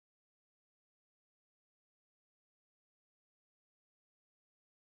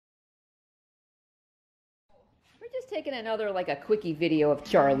We're just taking another, like a quickie video of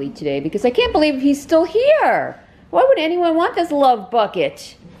Charlie today because I can't believe he's still here. Why would anyone want this love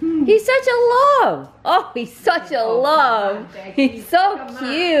bucket? He's such a love. Oh, he's such a love. He's so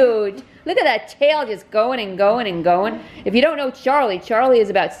cute. Look at that tail just going and going and going. If you don't know Charlie, Charlie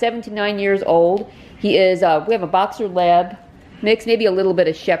is about 7 to 9 years old. He is, we have a boxer lab mix, maybe a little bit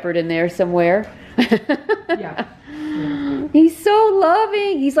of shepherd in there somewhere. Yeah. He's so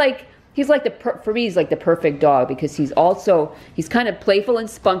loving. He's like for me, he's like the perfect dog because he's kind of playful and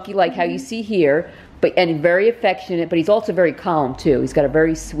spunky like how you see here, and very affectionate, but he's also very calm too. He's got a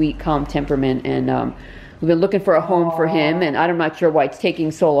very sweet, calm temperament, and we've been looking for a home for him, and I'm not sure why it's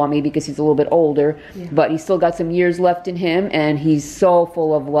taking so long, maybe because he's a little bit older, but he's still got some years left in him, and he's so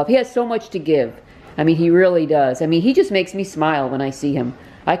full of love. He has so much to give. I mean, he really does. I mean, he just makes me smile when I see him.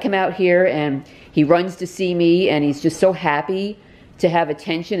 I come out here, and he runs to see me, and he's just so happy to have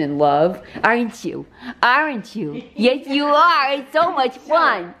attention and love. Aren't you? Aren't you? Yes, you are. It's so much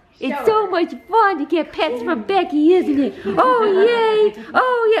fun. It's so much fun to get pets from Becky, isn't it? Oh, yay.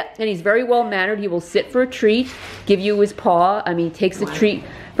 Oh, yeah. And he's very well-mannered. He will sit for a treat, give you his paw. I mean, he takes the treat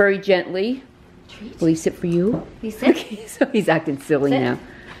very gently. Will he sit for you? He sits. Okay, so he's acting silly now.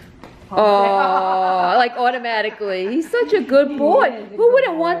 Oh, like automatically. He's such a good boy. Who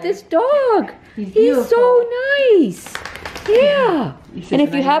wouldn't want this dog? He's so nice. Yeah. And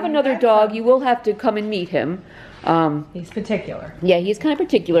if you have another dog, you will have to come and meet him. He's particular. Yeah, he's kind of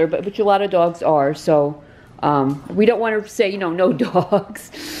particular, but which a lot of dogs are. So we don't want to say, you know, no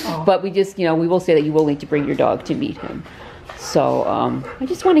dogs. But we just, you know, we will say that you will need to bring your dog to meet him. So I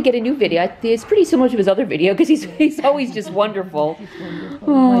just want to get a new video. It's pretty similar to his other video because he's always just wonderful.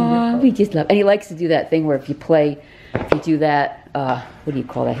 Oh, we just love. And he likes to do that thing where if you do that, what do you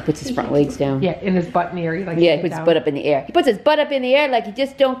call that? He puts his front legs down. Yeah, in his butt in the air. He puts his butt up in the air. He puts his butt up in the air like he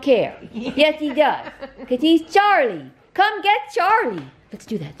just don't care. Yes, he does. Because he's Charlie. Come get Charlie. Let's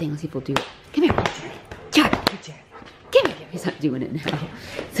do that thing. Let's see if we'll do it. Come here, Charlie. Come here. He's not doing it now.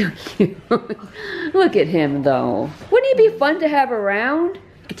 So cute. Look at him, though. Wouldn't he be fun to have around?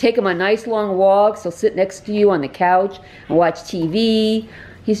 You could take him on nice long walks. He'll sit next to you on the couch and watch TV.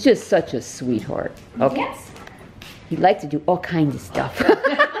 He's just such a sweetheart. Okay. Yes. He likes to do all kinds of stuff.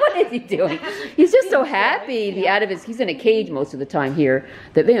 What is he doing? He's just so happy to be out of his. He's in a cage most of the time here.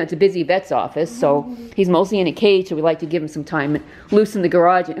 That, you know, it's a busy vet's office, so he's mostly in a cage. So we like to give him some time loose in the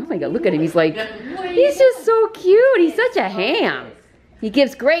garage. And oh my God, look at him! He's like, he's just so cute. He's such a ham. He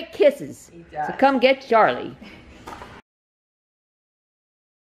gives great kisses. So come get Charlie.